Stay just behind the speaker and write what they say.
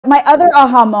my other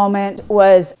aha moment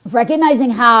was recognizing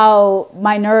how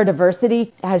my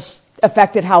neurodiversity has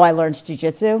affected how I learned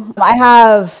jiu-jitsu. I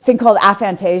have a thing called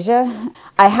aphantasia.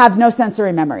 I have no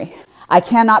sensory memory. I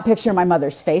cannot picture my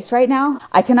mother's face right now.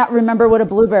 I cannot remember what a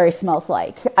blueberry smells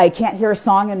like. I can't hear a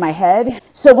song in my head.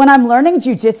 So when I'm learning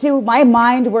jiu-jitsu, my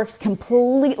mind works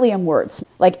completely in words.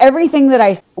 Like everything that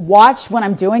I watch when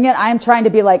I'm doing it, I'm trying to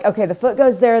be like, okay, the foot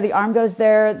goes there, the arm goes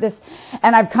there, this.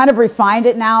 And I've kind of refined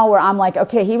it now where I'm like,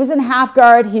 okay, he was in half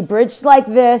guard, he bridged like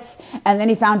this, and then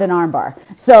he found an arm bar.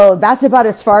 So that's about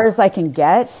as far as I can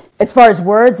get as far as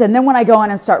words. And then when I go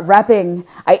in and start repping,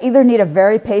 I either need a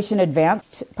very patient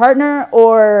advanced partner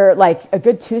or like a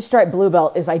good 2-stripe blue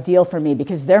belt is ideal for me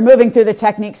because they're moving through the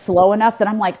technique slow enough that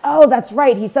I'm like, oh, that's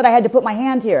right. He said I had to put my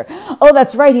hand here. Oh,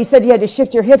 that's right. He said you had to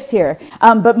shift your hips here.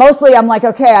 But mostly I'm like,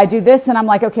 okay, I do this and I'm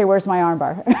like, okay, where's my arm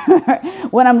bar?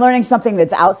 When I'm learning something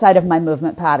that's outside of my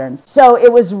movement patterns. So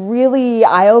it was really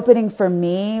eye-opening for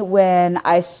me when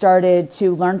I started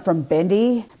to learn from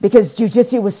Bindi because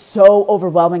jiu-jitsu was so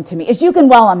overwhelming to me. As you can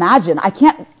well imagine, I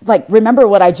can't like remember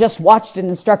what I just watched an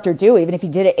instructor do, even if he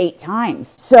did it 8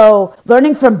 times. So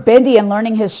learning from Bindi and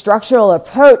learning his structural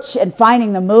approach and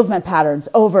finding the movement patterns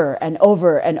over and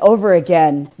over and over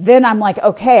again, then I'm like,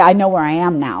 okay, I know where I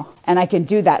am now. And I can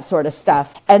do that sort of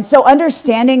stuff. And so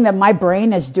understanding that my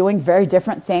brain is doing very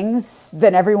different things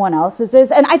than everyone else's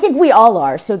is, and I think we all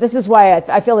are. So this is why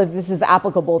I feel like this is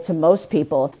applicable to most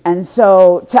people. And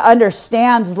so to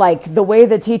understand like the way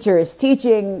the teacher is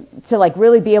teaching, to like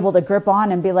really be able to grip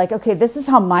on and be like, okay, this is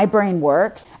how my brain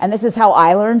works. And this is how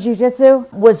I learned jiu-jitsu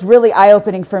was really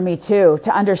eye-opening for me too,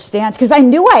 to understand, because I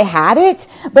knew I had it,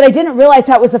 but I didn't realize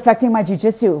how it was affecting my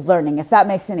jiu-jitsu learning, if that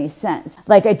makes any sense.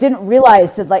 Like I didn't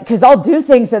realize that, like, because I'll do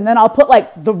things and then I'll put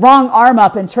like the wrong arm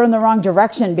up and turn the wrong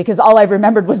direction because all I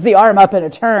remembered was the arm up in a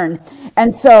turn.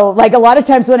 And so like a lot of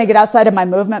times when I get outside of my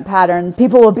movement patterns,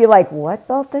 people will be like, what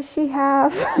belt does she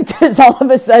have? Because all of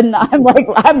a sudden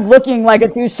I'm looking like a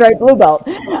 2-stripe blue belt.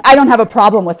 I don't have a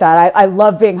problem with that. I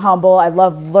love being humble. I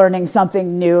love learning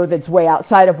something new that's way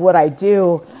outside of what I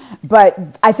do.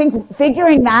 But I think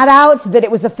figuring that out, that it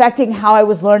was affecting how I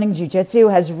was learning jiu-jitsu,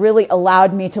 has really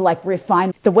allowed me to like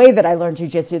refine the way that I learn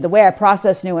jiu-jitsu. The way I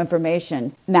process new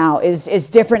information now is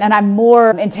different, and I'm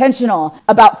more intentional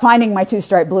about finding my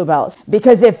 2-stripe blue belt.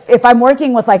 Because if I'm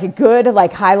working with like a good,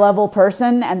 like high-level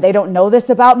person and they don't know this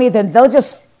about me, then they'll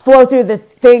just flow through the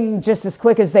thing just as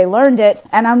quick as they learned it.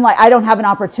 And I'm like, I don't have an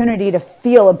opportunity to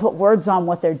feel and put words on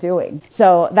what they're doing.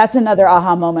 So that's another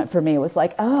aha moment for me, was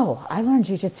like, oh, I learned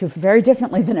jiu-jitsu very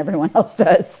differently than everyone else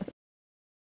does.